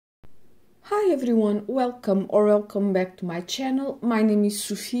Hi everyone, welcome back to my channel. My name is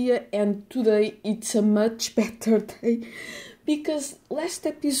Sofia and today it's a much better day because last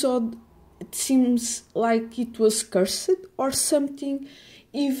episode it seems like it was cursed or something.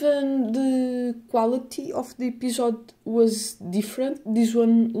 Even the quality of the episode was different. This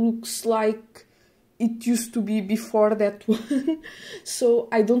one looks like it used to be before that one. So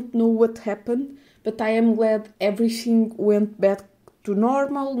I don't know what happened, but I am glad everything went back to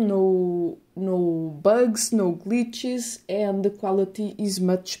normal, no bugs, no glitches, and the quality is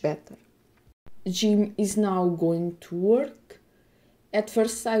much better. Jim is now going to work. At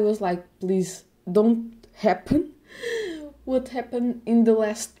first I was like, please don't happen what happened in the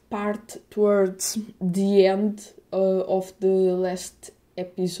last part towards the end of the last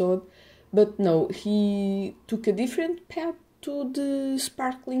episode, but no, he took a different path to the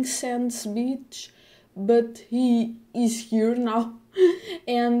Sparkling Sands beach, but he is here now.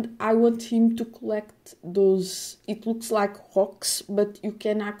 And I want him to collect those, it looks like rocks, but you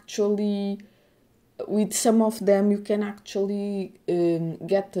can actually, with some of them, you can actually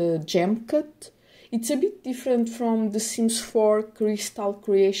get a gem cut. It's a bit different from The Sims 4 Crystal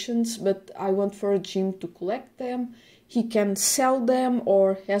Creations, but I want for Jim to collect them. He can sell them,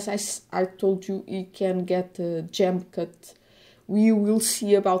 or as I told you, he can get a gem cut. We will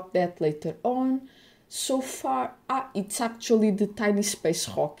see about that later on. So far, it's actually the Tiny Space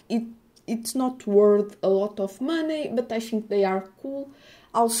Rock. It's not worth a lot of money, but I think they are cool.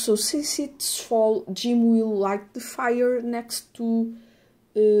 Also, since it's fall, Jim will light the fire next to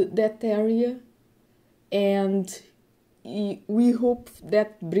that area. And we hope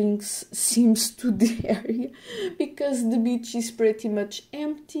that brings Sims to the area, because the beach is pretty much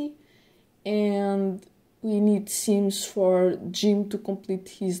empty. And we need Sims for Jim to complete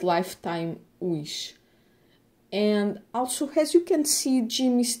his lifetime wish. And also, as you can see,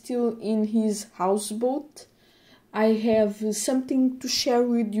 Jim is still in his houseboat. I have something to share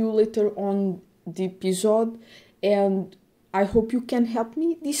with you later on the episode, and I hope you can help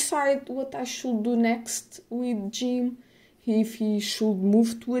me decide what I should do next with Jim, if he should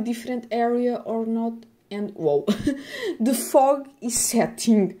move to a different area or not. And whoa, the fog is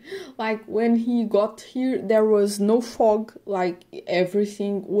setting. Like when he got here, there was no fog, like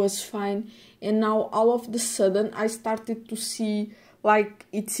everything was fine. And now all of the sudden I started to see, like,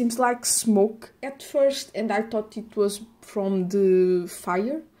 it seems like smoke at first, and I thought it was from the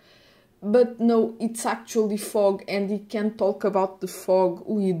fire. But no, it's actually fog, and we can talk about the fog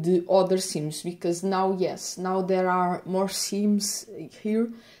with the other Sims, because now, yes, now there are more Sims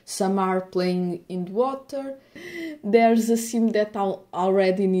here. Some are playing in the water. There's a Sim that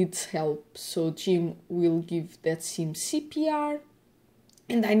already needs help, so Jim will give that Sim CPR.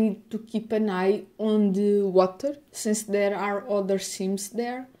 And I need to keep an eye on the water, since there are other Sims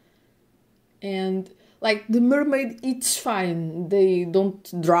there. And like the mermaid, it's fine. They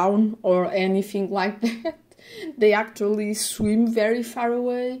don't drown or anything like that. They actually swim very far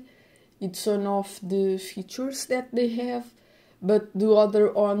away. It's one of the features that they have. But the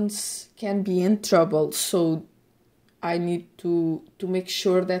other ones can be in trouble. So I need to make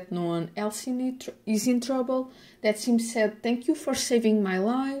sure that no one else is in trouble. That Sim said, thank you for saving my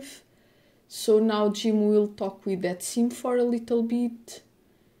life. So now Jim will talk with that Sim for a little bit.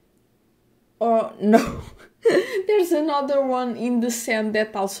 Or no, there's another one in the sand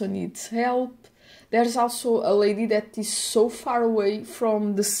that also needs help. There's also a lady that is so far away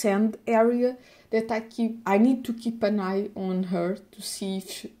from the sand area that I need to keep an eye on her to see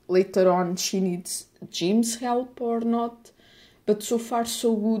if later on she needs Jim's help or not. But so far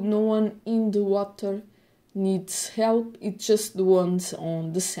so good, no one in the water needs help, it's just the ones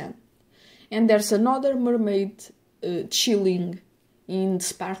on the sand. And there's another mermaid chilling in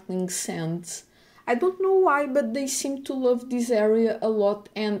Sparkling Sands. I don't know why, but they seem to love this area a lot,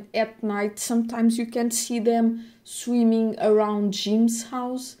 and at night sometimes you can see them swimming around Jim's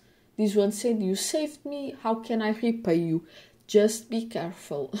house. This one said, you saved me, how can I repay you? Just be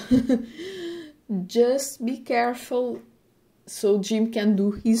careful. Just be careful so Jim can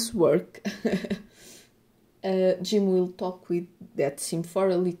do his work. Jim will talk with that Sim for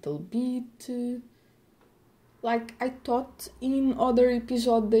a little bit. Like I thought in other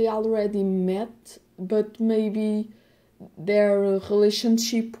episodes they already met, but maybe their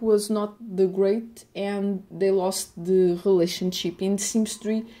relationship was not the great and they lost the relationship. In Sims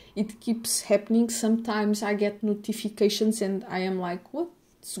 3 it keeps happening. Sometimes I get notifications and I am like,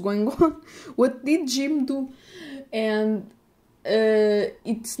 what's going on? What did Jim do? And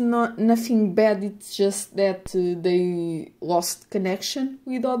it's not nothing bad, it's just that they lost connection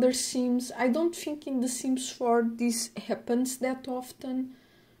with other Sims. I don't think in The Sims 4 this happens that often,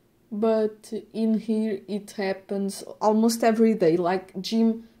 but in here it happens almost every day. Like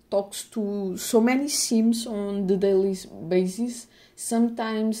Jim talks to so many Sims on the daily basis.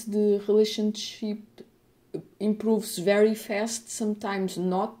 Sometimes the relationship improves very fast, sometimes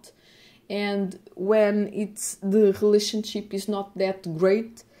not. And when the relationship is not that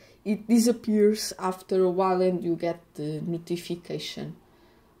great, it disappears after a while and you get the notification.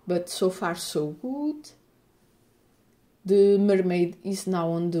 But so far so good. The mermaid is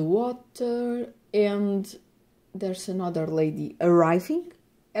now on the water and there's another lady arriving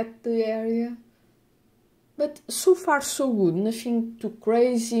at the area. But so far so good. Nothing too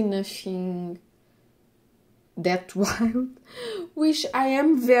crazy, nothing that wild, which I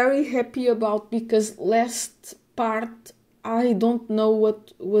am very happy about, because last part I don't know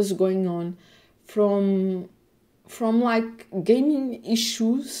what was going on, from like gaming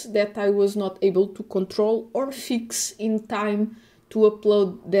issues that I was not able to control or fix in time to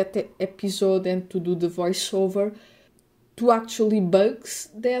upload that episode and to do the voiceover, to actually bugs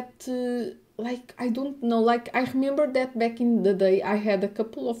that like I don't know. Like I remember that back in the day I had a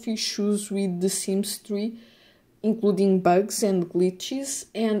couple of issues with The Sims 3, including bugs and glitches,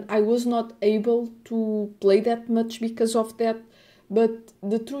 and I was not able to play that much because of that. But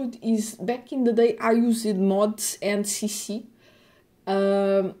the truth is, back in the day I used mods and CC,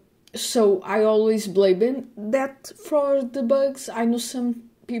 so I always blame that for the bugs. I know some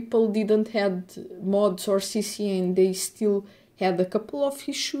people didn't had mods or CC and they still had a couple of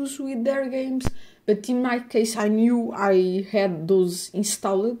issues with their games, but in my case I knew I had those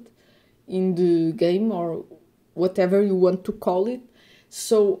installed in the game, or whatever you want to call it,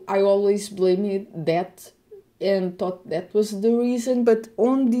 so I always blamed that and thought that was the reason. But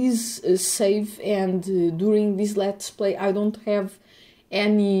on this save and during this let's play I don't have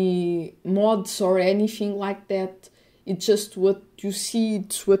any mods or anything like that. It's just what you see,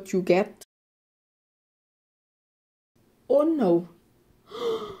 it's what you get. Oh no,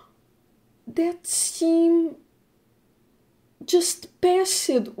 that Sim just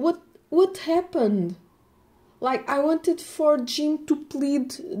passed. What happened? Like I wanted for Jim to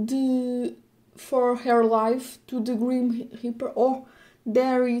plead for her life to the Grim Reaper. Oh,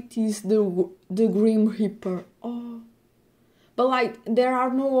 there it is, the Grim Reaper. Oh, but like there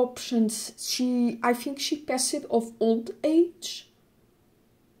are no options. I think she passed of old age.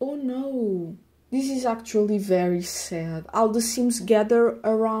 Oh no, this is actually very sad. All the Sims gather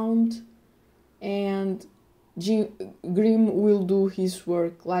around and Grim will do his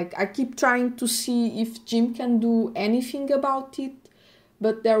work. Like I keep trying to see if Jim can do anything about it,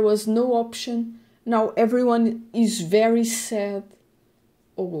 but there was no option. Now everyone is very sad.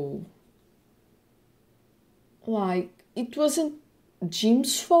 Oh, like it wasn't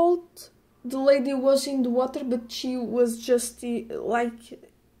Jim's fault. The lady was in the water, but she was just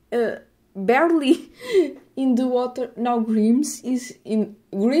barely in the water. Now Grims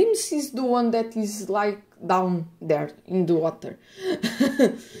is the one that is like down there in the water.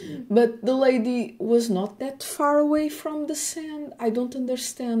 But the lady was not that far away from the sand. I don't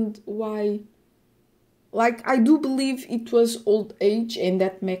understand why. Like I do believe it was old age, and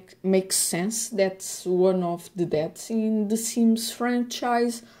that makes sense. That's one of the deaths in the Sims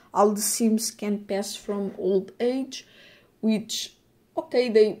franchise. All the Sims can pass from old age, which, okay,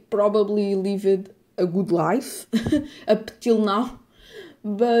 they probably lived a good life up till now,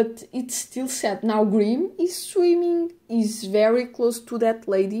 but it's still sad. Now Grim is swimming, is very close to that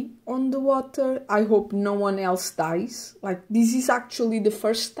lady on the water. I hope no one else dies. Like this is actually the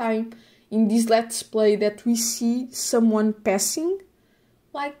first time in this let's play that we see someone passing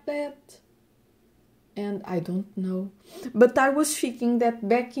like that. And I don't know, but I was thinking that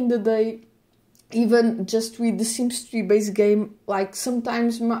back in the day, even just with the Sims 3 base game, like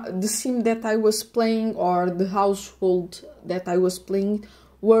sometimes the sim that I was playing or the household that I was playing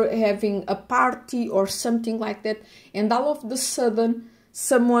were having a party or something like that, and all of the sudden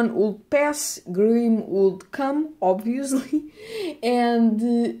someone would pass, Grim would come, obviously,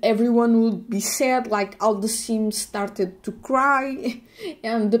 and everyone would be sad, like all the Sims started to cry,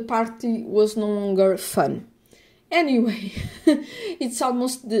 and the party was no longer fun. Anyway, it's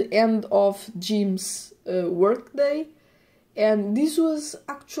almost the end of Jim's workday, and this was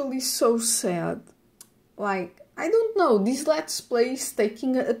actually so sad. Like, I don't know, this let's play is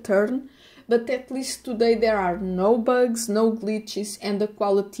taking a turn, but at least today there are no bugs, no glitches, and the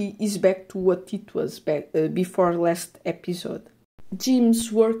quality is back to what it was back before last episode.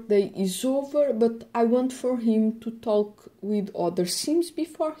 Jim's workday is over, but I want for him to talk with other Sims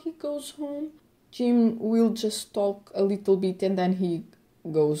before he goes home. Jim will just talk a little bit and then he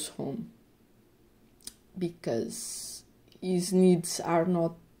goes home, because his needs are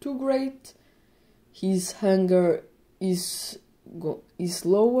not too great. His hunger is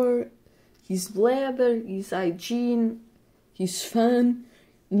lower, his bladder, his hygiene, his fun.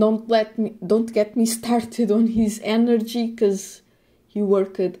 Don't get me started on his energy, because he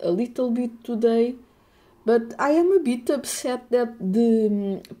worked a little bit today. But I am a bit upset that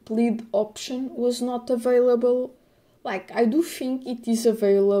the plead option was not available. Like, I do think it is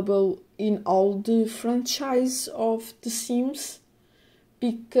available in all the franchise of The Sims,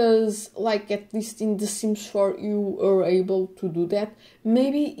 because, like, at least in The Sims 4 you are able to do that.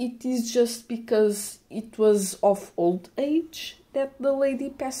 Maybe it is just because it was of old age that the lady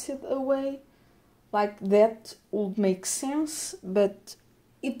passed away. Like, that would make sense, but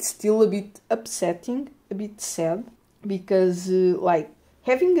it's still a bit upsetting, a bit sad, because like,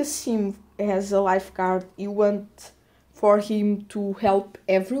 having a sim as a lifeguard, you want for him to help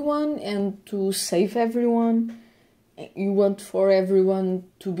everyone and to save everyone. You want for everyone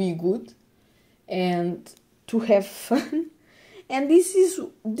to be good and to have fun. And this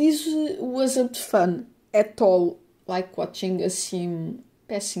wasn't fun at all. Like, watching a sim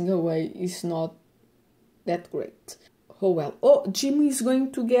passing away is not that great. Oh well. Oh, Jimmy is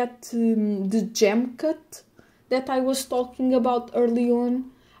going to get the gem cut that I was talking about early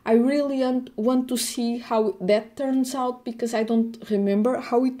on. I really want to see how that turns out, because I don't remember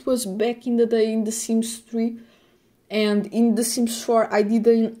how it was back in the day in The Sims 3. And in The Sims 4 I did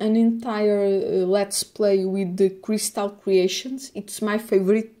an entire let's play with the Crystal Creations. It's my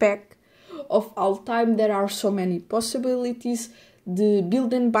favorite pack of all time. There are so many possibilities. The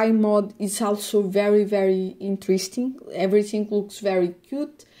build and buy mod is also very, very interesting. Everything looks very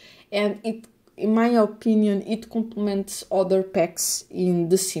cute, and it, in my opinion, it complements other packs in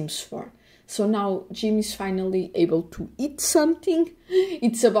The Sims 4. So now Jim is finally able to eat something.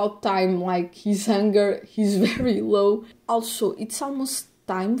 It's about time. Like, his hunger, he's very low. Also, it's almost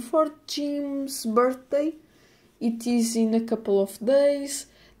time for Jim's birthday. It is in a couple of days.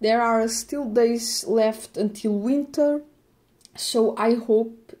 There are still days left until winter. So I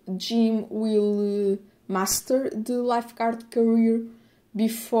hope Jim will master the lifeguard career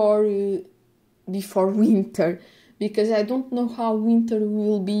before winter, because I don't know how winter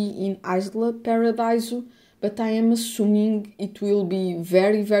will be in Isla Paradiso, but I am assuming it will be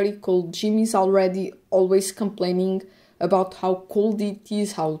very, very cold. Jim is already always complaining about how cold it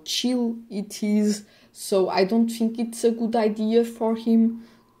is, how chill it is, so I don't think it's a good idea for him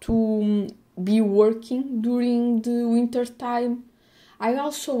to be working during the winter time. I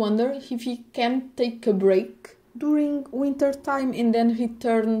also wonder if he can take a break during winter time and then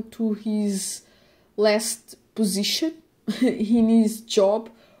return to his last position in his job,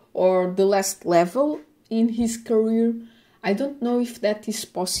 or the last level in his career. I don't know if that is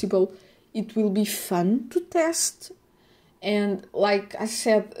possible. It will be fun to test. And like I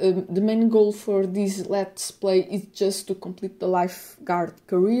said, the main goal for this Let's Play is just to complete the lifeguard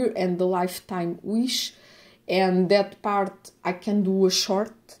career and the lifetime wish. And that part I can do a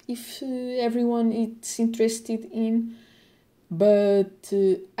short if everyone is interested in. But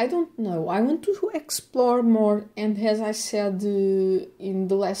I don't know. I want to explore more. And as I said in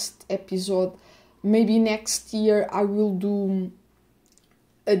the last episode, maybe next year I will do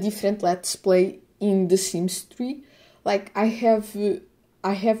a different Let's Play in The Sims 3. Like, I have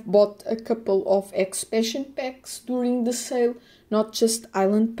bought a couple of expansion packs during the sale, not just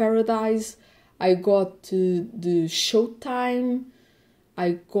Island Paradise. I got the Showtime.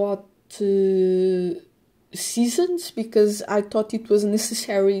 I got Seasons, because I thought it was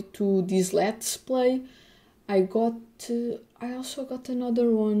necessary to this Let's Play. I also got another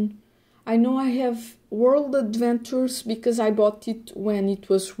one. I know I have World Adventures because I bought it when it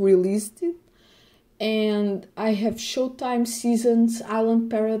was released. And I have Showtime, Seasons,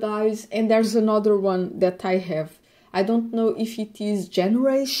 Island Paradise, and there's another one that I have. I don't know if it is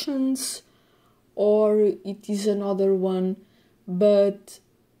Generations or it is another one, but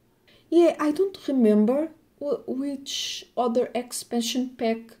yeah, I don't remember which other expansion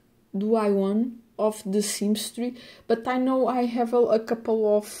pack do I want of The Sims 3, but I know I have a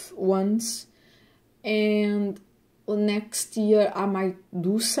couple of ones, and next year I might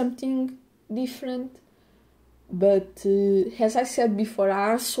do something different. But as I said before,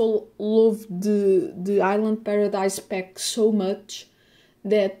 I also love the Island Paradise pack so much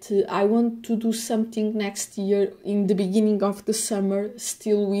that I want to do something next year in the beginning of the summer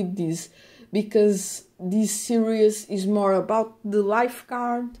still with this, because this series is more about the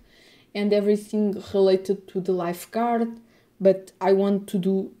lifeguard and everything related to the lifeguard, but I want to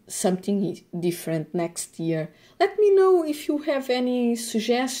do something different next year. Let me know if you have any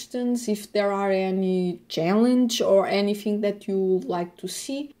suggestions, if there are any challenge or anything that you would like to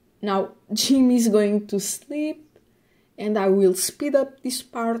see. Now, Jim is going to sleep, and I will speed up this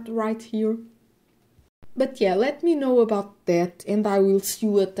part right here. But yeah, let me know about that, and I will see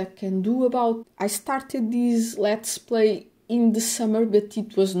what I can do about. I started this Let's Play in the summer, but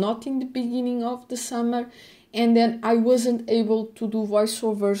it was not in the beginning of the summer, and then I wasn't able to do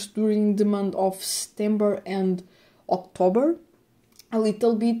voiceovers during the month of September and October a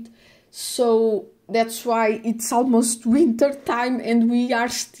little bit, so that's why it's almost winter time and we are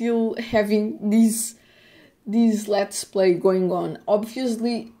still having this Let's Play going on.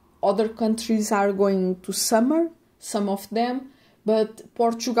 Obviously other countries are going to summer, some of them, but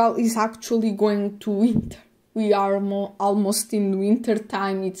Portugal is actually going to winter. We are almost in winter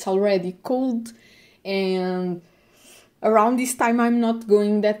time, it's already cold, and around this time I'm not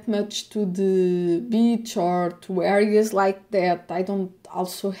going that much to the beach or to areas like that. I don't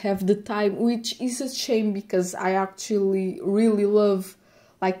also have the time, which is a shame because I actually really love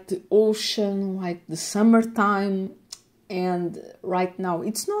like the ocean, like the summertime, and right now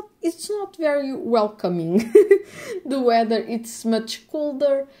it's not very welcoming. The weather, it's much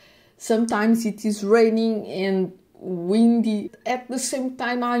colder. Sometimes it is raining and windy. At the same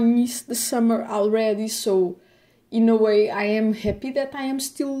time, I miss the summer already, so in a way I am happy that I am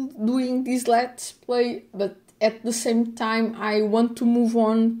still doing this Let's Play, but at the same time I want to move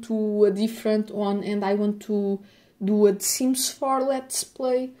on to a different one, and I want to do a Sims 4 Let's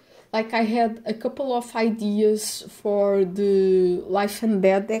Play. Like, I had a couple of ideas for the Life and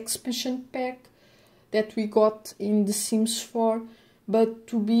Dead expansion pack that we got in the Sims 4, but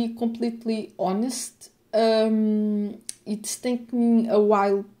to be completely honest, it's taken me a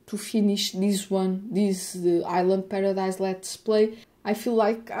while to finish this one, the Island Paradise Let's Play. I feel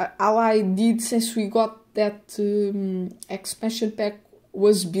like all I did since we got that expansion pack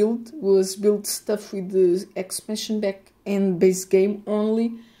was build stuff with the expansion pack and base game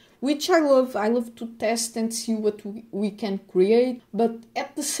only, which I love. I love to test and see what we can create, but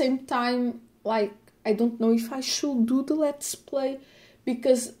at the same time, like, I don't know if I should do the Let's Play,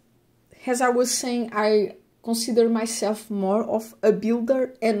 because as I was saying, I consider myself more of a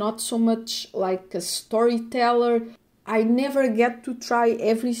builder and not so much like a storyteller. I never get to try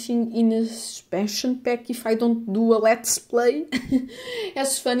everything in a expansion pack if I don't do a Let's Play,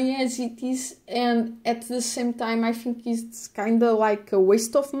 as funny as it is, and at the same time I think it's kinda like a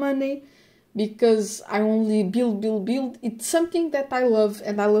waste of money, because I only build. It's something that I love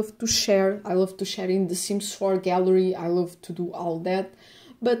and I love to share. I love to share in the Sims 4 gallery, I love to do all that,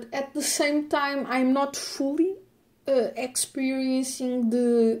 but at the same time I'm not fully experiencing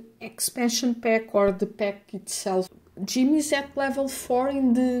the expansion pack or the pack itself. Jim is at level 4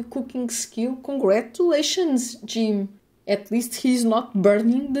 in the cooking skill. Congratulations, Jim. At least he's not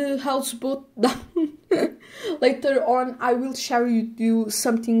burning the houseboat down. Later on, I will share with you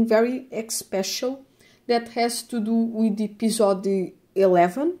something very special that has to do with episode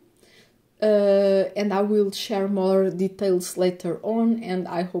 11. And I will share more details later on, and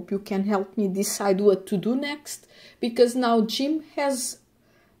I hope you can help me decide what to do next, because now Jim has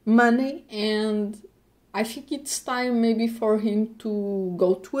money and I think it's time maybe for him to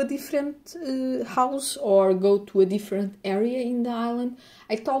go to a different house or go to a different area in the island.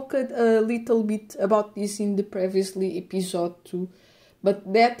 I talked a little bit about this in the previously episode too,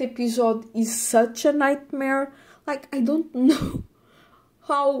 but that episode is such a nightmare. Like, I don't know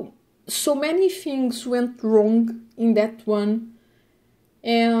how so many things went wrong in that one,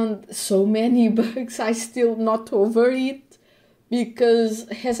 and so many bugs. I still not over it. Because,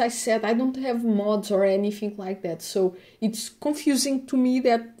 as I said, I don't have mods or anything like that, so it's confusing to me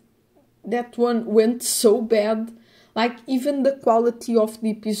that that one went so bad. Like, even the quality of the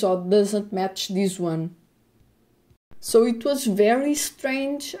episode doesn't match this one. So it was very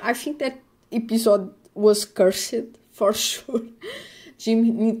strange. I think that episode was cursed, for sure.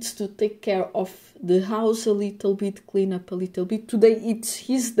 Jim needs to take care of the house a little bit, clean up a little bit. Today it's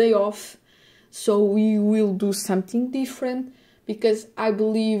his day off, so we will do something different. Because I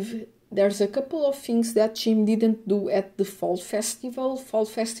believe there's a couple of things that Jim didn't do at the Fall Festival. Fall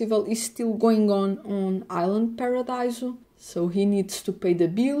Festival is still going on Island Paradise, so he needs to pay the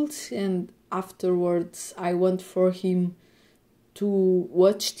bills, and afterwards I want for him to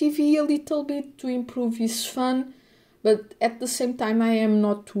watch TV a little bit to improve his fun. But at the same time I am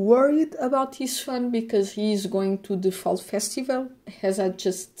not worried about his fun, because he is going to the Fall Festival, as I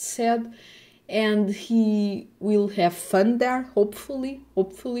just said, and he will have fun there,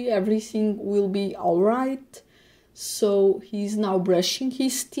 hopefully everything will be alright. So he's now brushing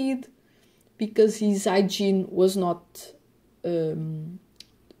his teeth because his hygiene was not too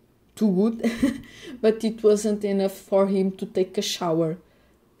good, but it wasn't enough for him to take a shower.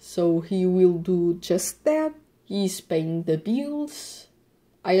 So he will do just that. He's paying the bills.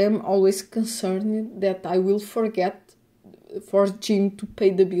 I am always concerned that I will forget for Jim to pay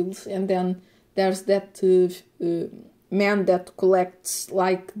the bills, and then there's that man that collects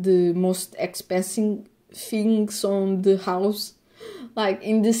like the most expensive things on the house. Like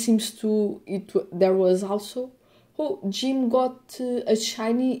in The Sims 2, there was also, oh, Jim got a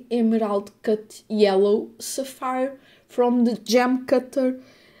shiny emerald cut yellow sapphire from the gem cutter.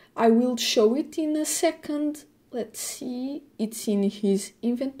 I will show it in a second. Let's see, it's in his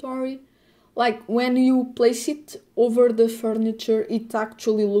inventory. Like when you place it over the furniture, it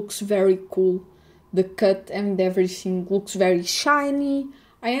actually looks very cool. The cut and everything looks very shiny.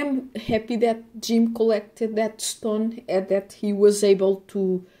 I am happy that Jim collected that stone and that he was able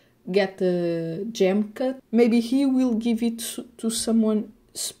to get a gem cut. Maybe he will give it to someone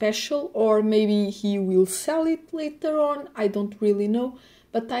special, or maybe he will sell it later on. I don't really know,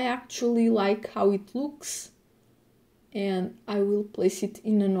 but I actually like how it looks. And I will place it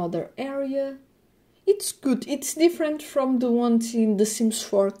in another area. It's good. It's different from the ones in The Sims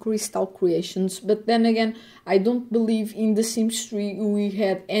 4 Crystal Creations, but then again, I don't believe in The Sims 3 we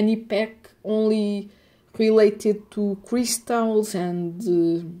had any pack only related to crystals and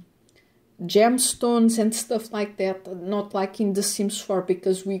gemstones and stuff like that. Not like in The Sims 4,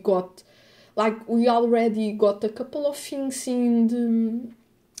 because we already got a couple of things in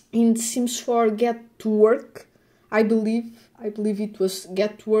The Sims 4 Get to Work. I believe it was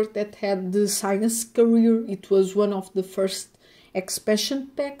Get to Work that had the science career. It was one of the first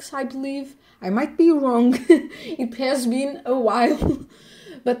expansion packs, I believe. I might be wrong. It has been a while.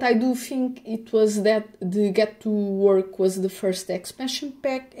 But I do think it was that the Get to Work was the first expansion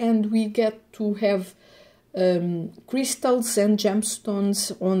pack, and we get to have crystals and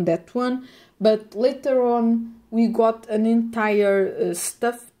gemstones on that one. But later on, we got an entire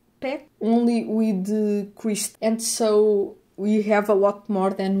stuff pack only with the crystal, and so we have a lot more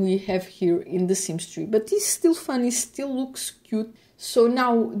than we have here in The Sims 3. But it's still fun, it still looks cute. So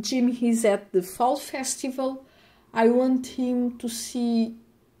now Jim is at the Fall Festival. I want him to see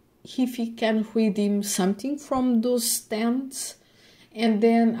if he can redeem something from those stands, and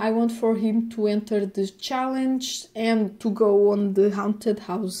then I want for him to enter the challenge and to go on the haunted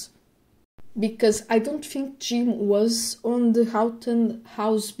house. Because I don't think Jim was on the haunted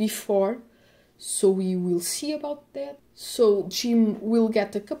house before, so we will see about that. So Jim will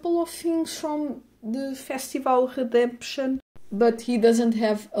get a couple of things from the festival redemption, but he doesn't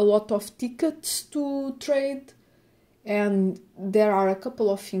have a lot of tickets to trade, and there are a couple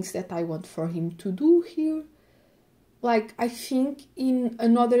of things that I want for him to do here. Like, I think in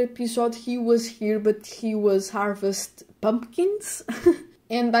another episode he was here, but he was harvest pumpkins.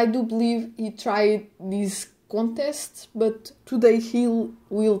 And I do believe he tried this contest, but today he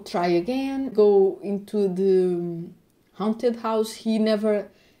will try again, go into the haunted house.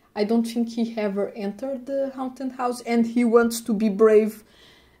 I don't think he ever entered the haunted house, and he wants to be brave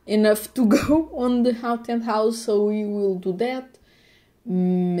enough to go on the haunted house, so he will do that.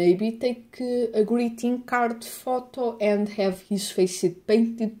 Maybe take a greeting card photo and have his face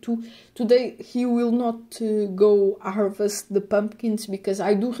painted too. Today he will not go harvest the pumpkins, because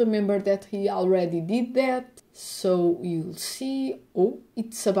I do remember that he already did that. So you'll see. Oh,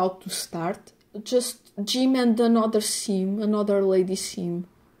 it's about to start. Just Jim and another lady sim.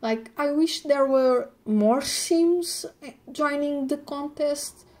 Like, I wish there were more sims joining the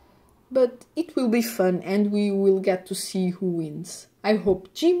contest, but it will be fun and we will get to see who wins. I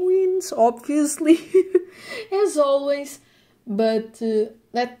hope Jim wins, obviously, as always, but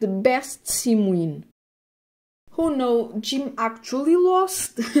let the best sim win. Oh no, Jim actually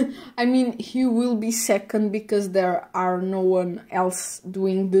lost. I mean, he will be second because there are no one else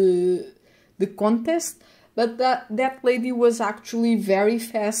doing the contest, but that lady was actually very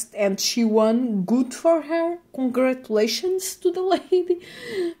fast and she won. Good for her. Congratulations to the lady.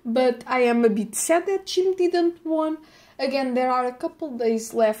 But I am a bit sad that Jim didn't win. Again, there are a couple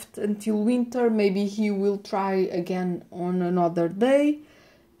days left until winter. Maybe he will try again on another day,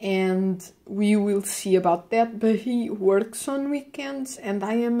 and we will see about that. But he works on weekends, and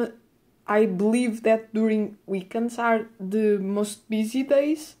I believe that during weekends are the most busy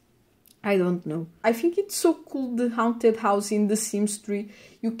days. I don't know. I think it's so cool, the haunted house in The Sims 3.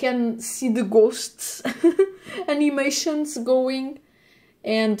 You can see the ghosts animations going,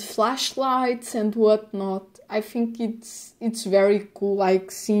 and flashlights and whatnot. I think it's very cool,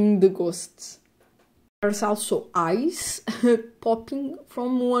 like seeing the ghosts. There's also eyes popping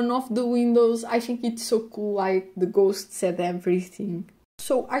from one of the windows. I think it's so cool, like the ghosts and everything.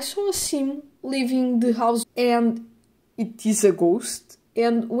 So I saw a sim leaving the house and it is a ghost.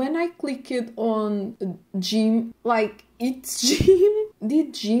 And when I clicked on Jim, like it's Jim.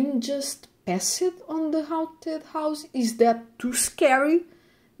 Did Jim just pass it on the haunted house? Is that too scary?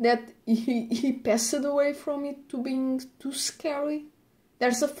 That he passed away from it to being too scary?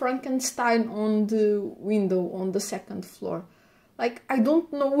 There's a Frankenstein on the window on the second floor. Like, I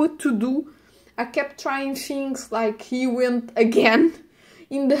don't know what to do. I kept trying things like he went again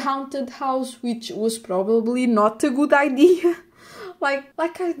in the haunted house, which was probably not a good idea. like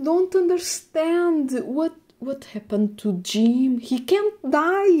I don't understand what happened to Jim. He can't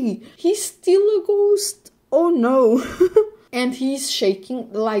die. He's still a ghost. Oh no. And he's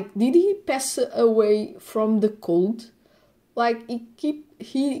shaking. Like, did he pass away from the cold? Like,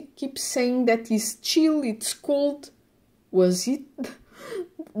 he keeps saying that he's chill, it's cold. Was it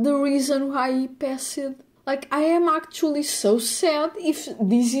the reason why he passed? Like, I am actually so sad if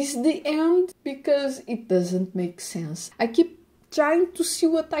this is the end, because it doesn't make sense. I keep trying to see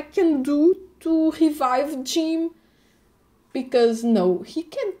what I can do to revive Jim, because no, he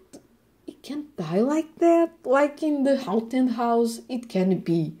can't die like that. Like in the haunted house, it can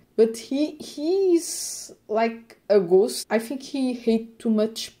be. But he is like a ghost. I think he ate too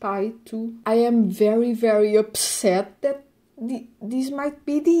much pie too. I am very, very upset that this might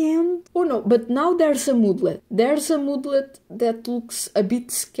be the end. Oh no, but now there's a moodlet. There's a moodlet that looks a bit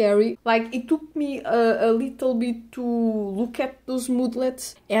scary. Like, it took me a little bit to look at those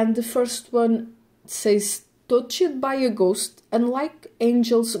moodlets. And the first one says, touched by a ghost. Unlike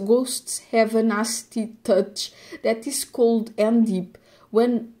angels, ghosts have a nasty touch that is cold and deep.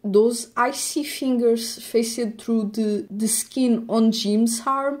 When those icy fingers faced through the skin on Jim's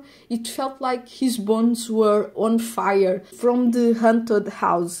arm, it felt like his bones were on fire from the haunted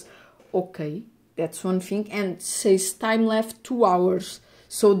house. Okay, that's one thing. And it says time left 2 hours.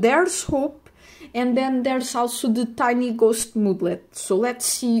 So there's hope. And then there's also the tiny ghost moodlet. So let's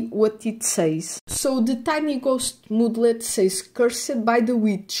see what it says. So the tiny ghost moodlet says, cursed by the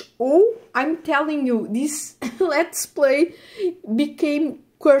witch. Oh, I'm telling you, this Let's Play became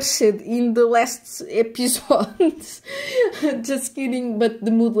cursed in the last episodes. Just kidding, but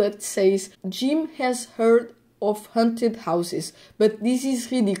the moodlet says, Jim has heard of haunted houses, but this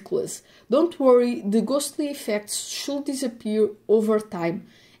is ridiculous. Don't worry, the ghostly effects should disappear over time.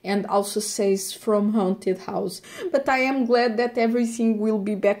 And also says from haunted house. But I am glad that everything will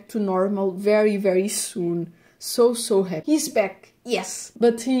be back to normal very, very soon. So happy. He's back, yes.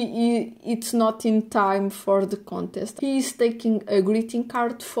 But it's not in time for the contest. He is taking a greeting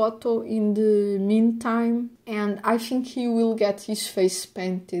card photo in the meantime. And I think he will get his face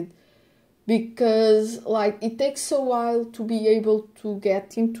painted. Because, like, it takes a while to be able to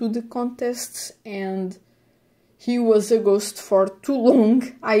get into the contests, and he was a ghost for too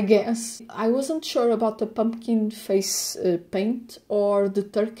long, I guess. I wasn't sure about the pumpkin face paint or the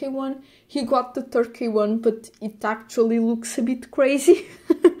turkey one. He got the turkey one, but it actually looks a bit crazy.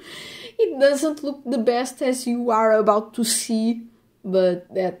 It doesn't look the best, as you are about to see, but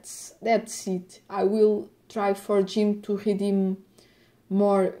that's it. I will try for Jim to redeem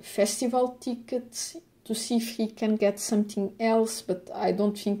more festival tickets to see if he can get something else, but I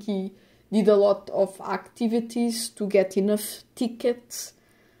don't think he did a lot of activities to get enough tickets.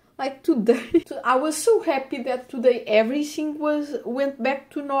 Like today, I was so happy that today everything went back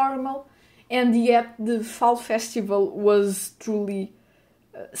to normal, and yet the Fall Festival was truly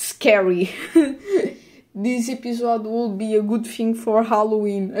scary. This episode will be a good thing for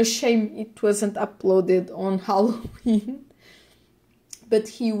Halloween. A shame it wasn't uploaded on Halloween. But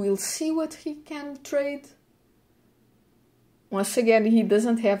he will see what he can trade. Once again, he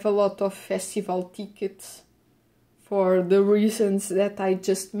doesn't have a lot of festival tickets for the reasons that I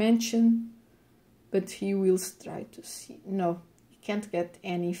just mentioned, but he will try to see. No, he can't get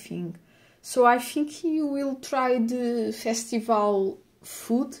anything. So I think he will try the festival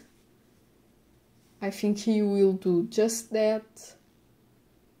food. I think he will do just that.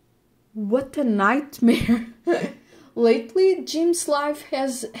 What a nightmare. Lately, Jim's life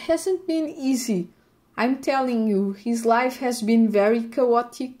hasn't been easy. I'm telling you, his life has been very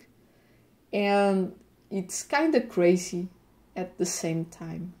chaotic, and it's kind of crazy at the same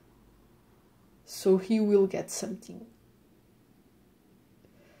time. So he will get something.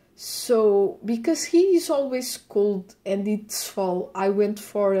 So, because he is always cold and it's fall, I went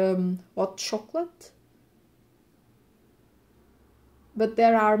for hot chocolate. But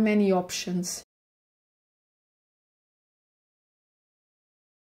there are many options.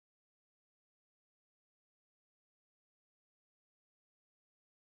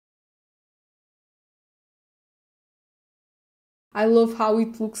 I love how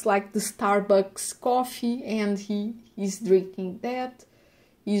it looks like the Starbucks coffee and he is drinking that.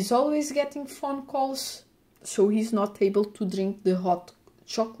 He's always getting phone calls, so he's not able to drink the hot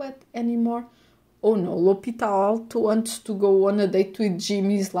chocolate anymore. Oh no, Lupita Alto wants to go on a date with Jim.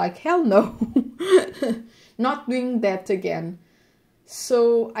 He's like, hell no, not doing that again.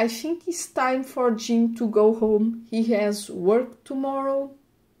 So I think it's time for Jim to go home. He has work tomorrow.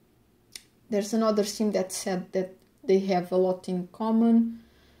 There's another sim that said that they have a lot in common.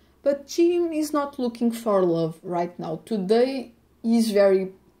 But Jim is not looking for love right now. Today he's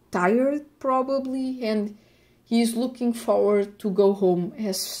very tired probably, and he's looking forward to go home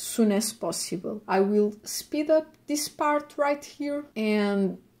as soon as possible. I will speed up this part right here,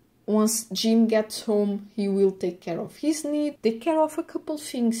 and once Jim gets home, he will take care of his need, take care of a couple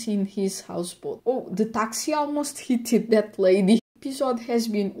things in his houseboat. Oh, the taxi almost hit that lady. This episode has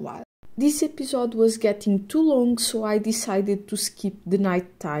been wild. This episode was getting too long, so I decided to skip the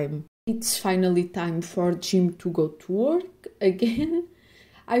night time. It's finally time for Jim to go to work again.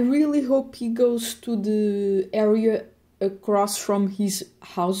 I really hope he goes to the area across from his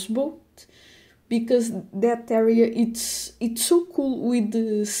houseboat, because that area, it's so cool with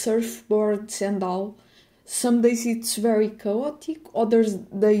the surfboards and all. Some days it's very chaotic, other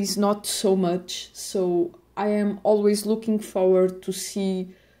days not so much. So I am always looking forward to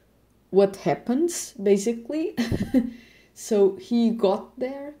see what happens, basically. So he got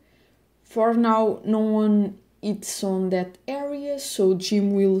there. For now, no one is on that area, so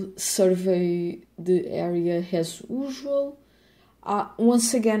Jim will survey the area as usual.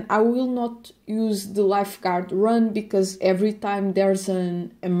 Once again, I will not use the lifeguard run, because every time there's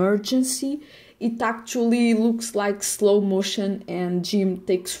an emergency, it actually looks like slow motion and Jim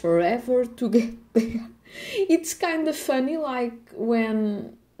takes forever to get there. It's kind of funny, like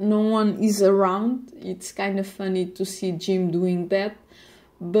when no one is around, it's kind of funny to see Jim doing that.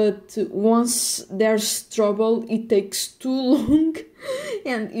 But once there's trouble, it takes too long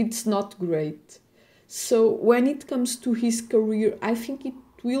and it's not great. So when it comes to his career, I think it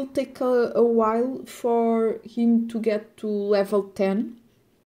will take a while for him to get to level 10.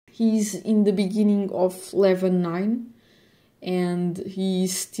 He's in the beginning of level 9 and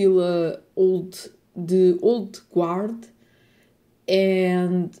he's still the old guard.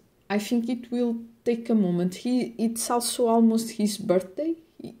 And I think it will take a moment. It's also almost his birthday.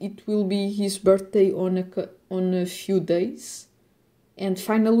 It will be his birthday on a few days. And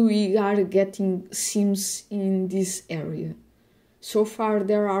finally we are getting sims in this area. So far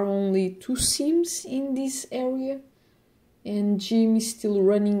there are only 2 sims in this area, and Jim is still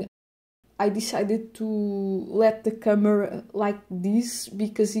running. I decided to let the camera like this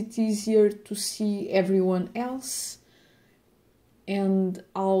because it's easier to see everyone else and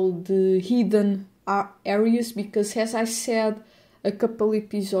all the hidden areas, because as I said a couple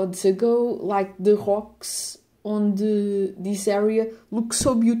episodes ago, like the rocks on this area look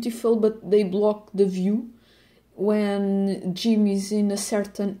so beautiful, but they block the view when Jim is in a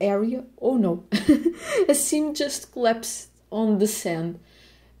certain area. Oh no, a sim just collapsed on the sand,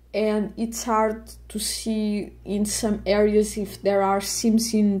 and it's hard to see in some areas if there are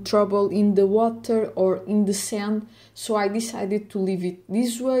sims in trouble in the water or in the sand, so I decided to leave it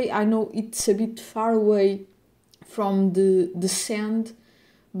this way. I know it's a bit far away from the sand,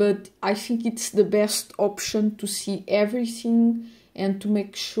 but I think it's the best option to see everything and to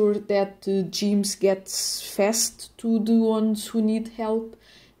make sure that James gets fast to the ones who need help.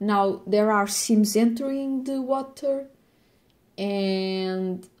 Now there are sims entering the water,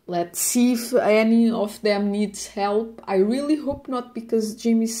 and let's see if any of them needs help. I really hope not, because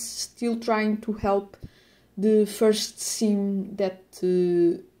Jim is still trying to help the first sim that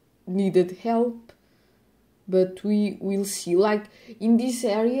needed help. But we will see. Like in this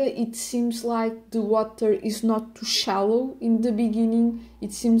area, it seems like the water is not too shallow in the beginning.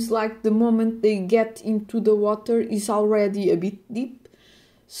 It seems like the moment they get into the water is already a bit deep.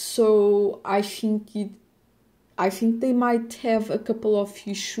 So I think they might have a couple of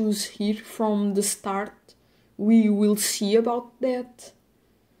issues here from the start. We will see about that.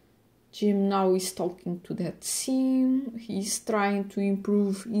 Jim now is talking to that sim. He's trying to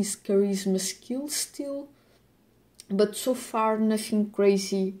improve his charisma skills still. But so far nothing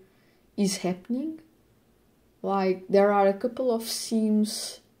crazy is happening. Like there are a couple of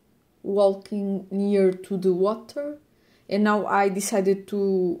sims walking near to the water, and now I decided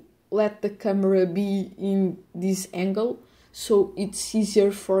to let the camera be in this angle so it's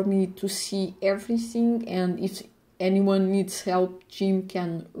easier for me to see everything, and if anyone needs help, Jim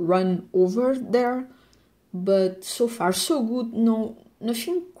can run over there. But so far so good. No,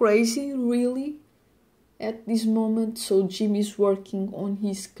 nothing crazy really. at this moment, so Jim is working on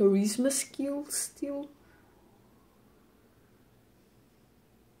his charisma skills still.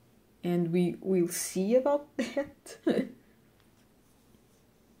 And we will see about that.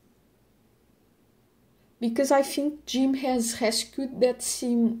 Because I think Jim has rescued that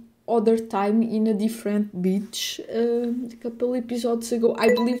sim other time in a different beach a couple episodes ago.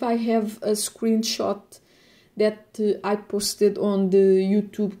 I believe I have a screenshot that I posted on the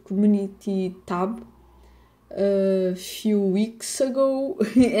YouTube community tab a few weeks ago,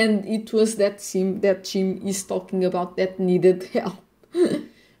 and it was that sim that Jim is talking about that needed help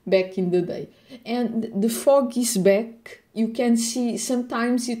back in the day. And the fog is back. You can see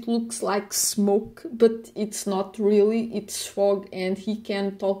sometimes it looks like smoke, but it's not really, it's fog, and he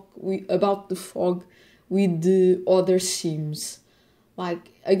can talk about the fog with the other sims.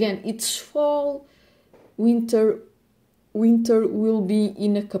 Like, again, it's fall, winter will be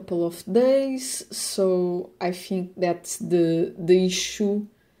in a couple of days, so I think that's the issue.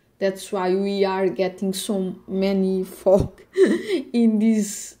 That's why we are getting so many fog in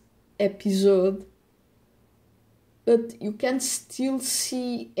this episode. But you can still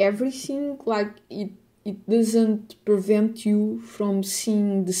see everything, like it doesn't prevent you from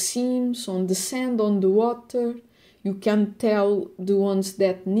seeing the sims on the sand, on the water. You can tell the ones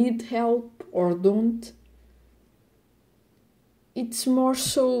that need help or don't. It's more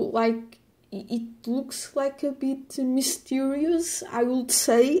so like, it looks like a bit mysterious, I would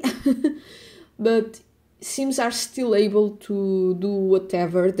say. But sims are still able to do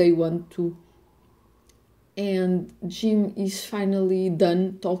whatever they want to. And Jim is finally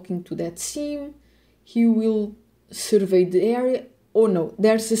done talking to that sim. He will survey the area. Oh no,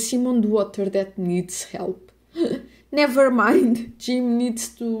 there's a sim on the water that needs help. Never mind, Jim needs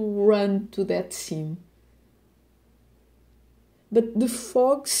to run to that sim. But the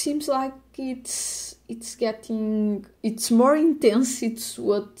fog seems like it's more intense. It's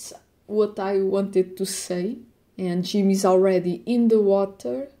what I wanted to say. And Jim is already in the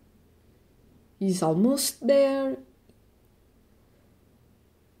water. He's almost there.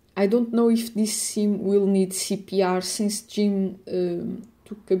 I don't know if this sim will need CPR since Jim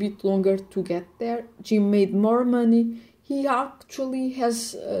took a bit longer to get there. Jim made more money. He actually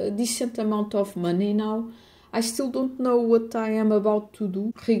has a decent amount of money now. I still don't know what I am about to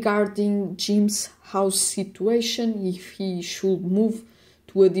do regarding Jim's house situation, if he should move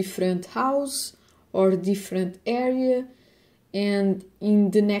to a different house or different area. And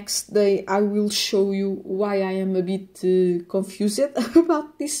in the next day I will show you why I am a bit confused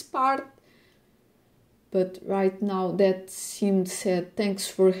about this part. But right now that sim said, thanks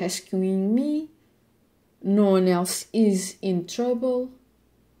for rescuing me. No one else is in trouble.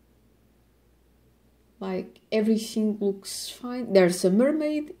 Like, everything looks fine. There's a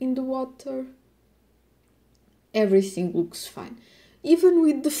mermaid in the water. Everything looks fine. Even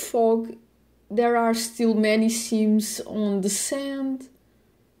with the fog, there are still many sims on the sand,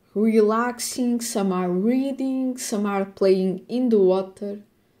 relaxing. Some are reading, some are playing in the water.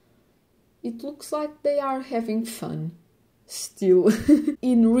 It looks like they are having fun still.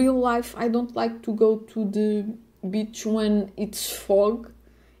 In real life, I don't like to go to the beach when it's fog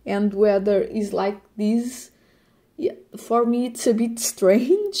and weather is like this. Yeah, for me it's a bit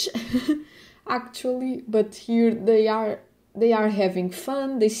strange actually, but here they are having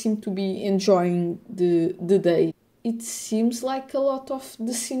fun. They seem to be enjoying the day. It seems like a lot of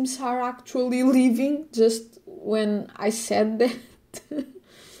the sims are actually leaving just when I said that.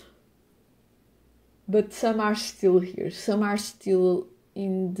 But some are still here. Some are still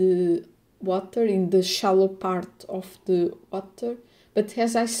in the water, in the shallow part of the water. But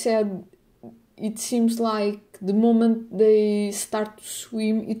as I said, it seems like the moment they start to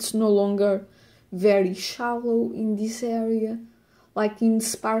swim, it's no longer very shallow in this area. Like in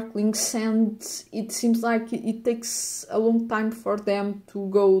sparkling sand, it seems like it takes a long time for them to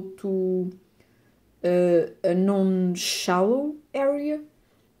go to a non-shallow area.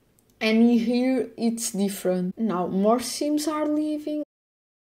 And here it's different. Now more sims are leaving.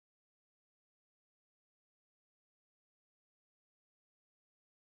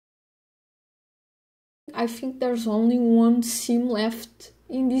 I think there's only one sim left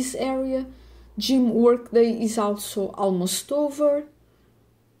in this area. Jim workday is also almost over.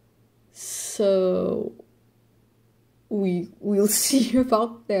 So we will see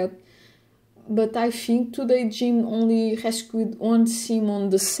about that. But I think today Jim only rescued one sim on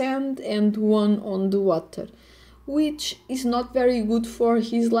the sand and one on the water, which is not very good for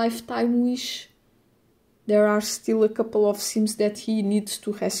his lifetime wish. There are still a couple of sims that he needs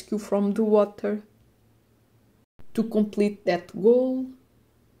to rescue from the water to complete that goal.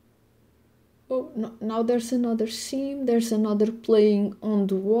 Oh, no, now there's another scene. There's another playing on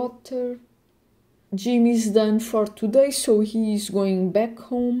the water. Jim is done for today, so he is going back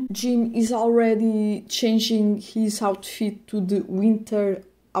home. Jim is already changing his outfit to the winter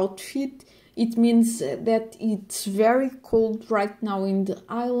outfit. It means that it's very cold right now in the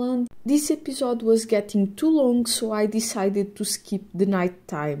island. This episode was getting too long, so I decided to skip the night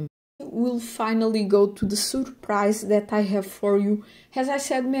time. We'll finally go to the surprise that I have for you. As I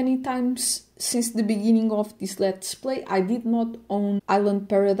said many times since the beginning of this Let's Play, I did not own Island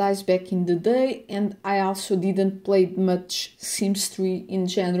Paradise back in the day, and I also didn't play much Sims 3 in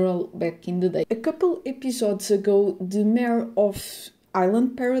general back in the day. A couple episodes ago, the mayor of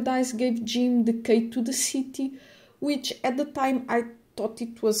Island Paradise gave Jim the key to the city, which at the time I thought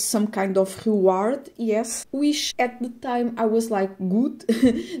it was some kind of reward, yes. Which at the time I was like, good.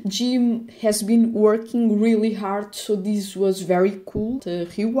 Jim has been working really hard, so this was very cool,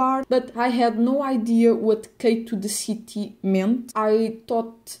 the reward. But I had no idea what key to the city meant. I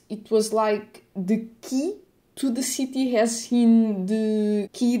thought it was like the key to the city, as in the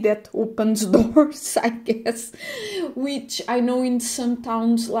key that opens doors, I guess. Which I know in some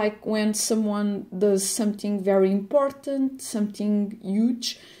towns, like when someone does something very important, something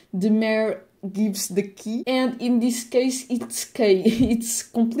huge, the mayor gives the key. And in this case, it's key. It's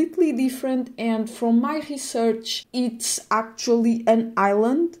completely different, and from my research, it's actually an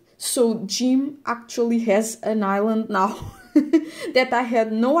island. So Jim actually has an island now. That I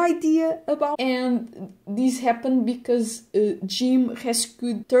had no idea about, and this happened because Jim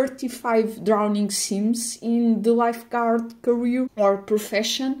rescued 35 drowning Sims in the lifeguard career or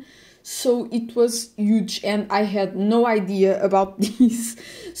profession, so it was huge and I had no idea about this.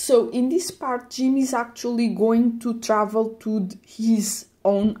 So in this part, Jim is actually going to travel to his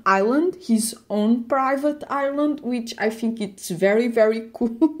own island, his own private island, which I think it's very, very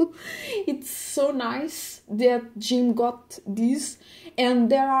cool. It's so nice that Jim got this, and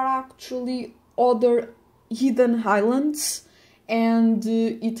there are actually other hidden islands, and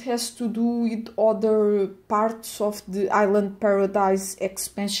it has to do with other parts of the Island Paradise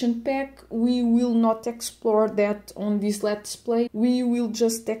expansion pack. We will not explore that on this Let's Play. We will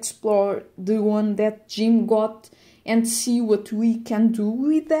just explore the one that Jim got and see what we can do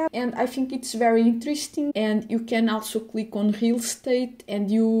with that. And I think it's very interesting, and you can also click on real estate and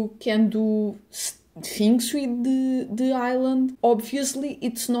you can do things with the island. Obviously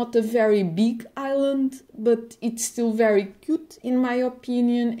it's not a very big island, but it's still very cute in my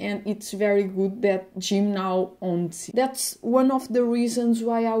opinion, and it's very good that Jim now owns it. That's one of the reasons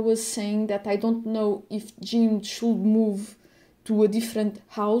why I was saying that I don't know if Jim should move to a different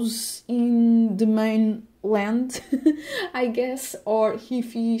house in the main land, I guess, or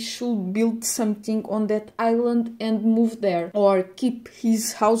if he should build something on that island and move there, or keep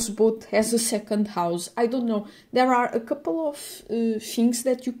his houseboat as a second house. I don't know. There are a couple of things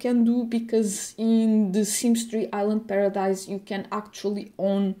that you can do, because in the Sims 3 Island Paradise you can actually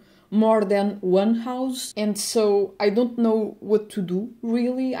own more than one house, and so I don't know what to do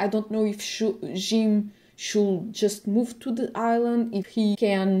really. I don't know if Jim should just move to the island, if he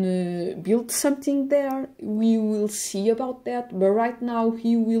can build something there. We will see about that, but right now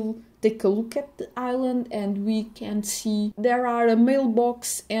he will take a look at the island and we can see there are a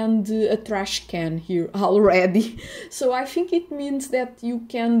mailbox and a trash can here already. So I think it means that you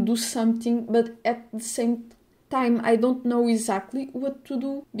can do something, but at the same time I don't know exactly what to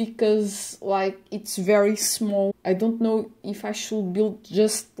do, because like it's very small. I don't know if I should build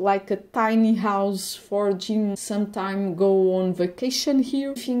just like a tiny house for Jim sometime go on vacation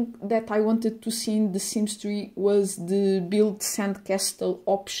here. The thing that I wanted to see in The Sims 3 was the build sandcastle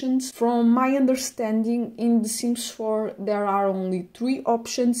options. From my understanding, in The Sims 4 there are only 3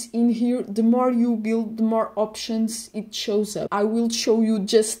 options in here. The more you build, the more options it shows up. I will show you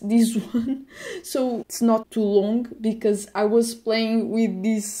just this one, so it's not too long, because I was playing with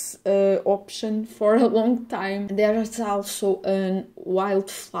this option for a long time. There's also a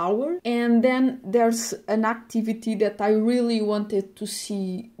wildflower, and then there's an activity that I really wanted to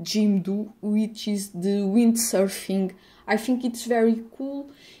see Jim do, which is the windsurfing. I think it's very cool.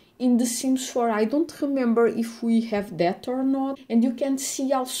 In The Sims 4, I don't remember if we have that or not. And you can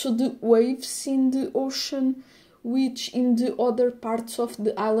see also the waves in the ocean, which in the other parts of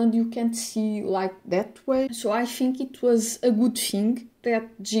the island you can see like that way. So I think it was a good thing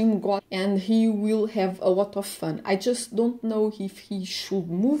that Jim got, and he will have a lot of fun. I just don't know if he should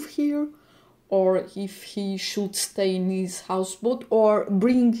move here, or if he should stay in his houseboat, or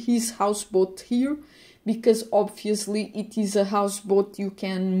bring his houseboat here, because obviously it is a houseboat, you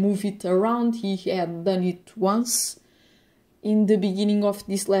can move it around. He had done it once in the beginning of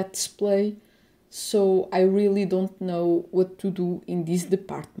this Let's Play. so I really don't know what to do in this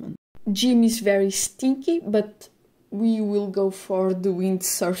department. Jim is very stinky, but we will go for the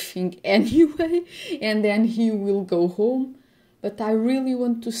windsurfing anyway, and then he will go home. But I really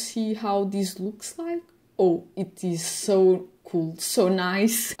want to see how this looks like. Oh, it is so cool, so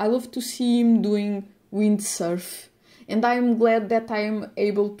nice. I love to see him doing windsurf. And I am glad that I am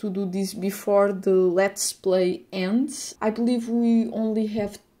able to do this before the Let's Play ends. I believe we only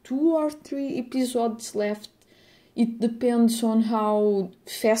have 2 or 3 episodes left. It depends on how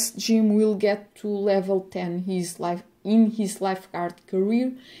fast Jim will get to level 10 in his lifeguard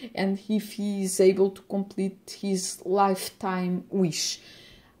career, and if he is able to complete his lifetime wish.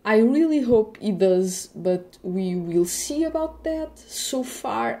 I really hope he does, but we will see about that. So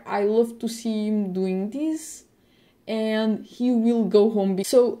far, I love to see him doing this, and he will go home.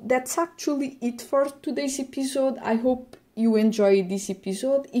 So that's actually it for today's episode. I hope you enjoyed this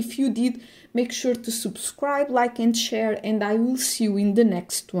episode. If you did, make sure to subscribe, like and share, and I will see you in the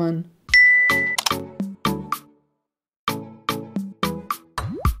next one.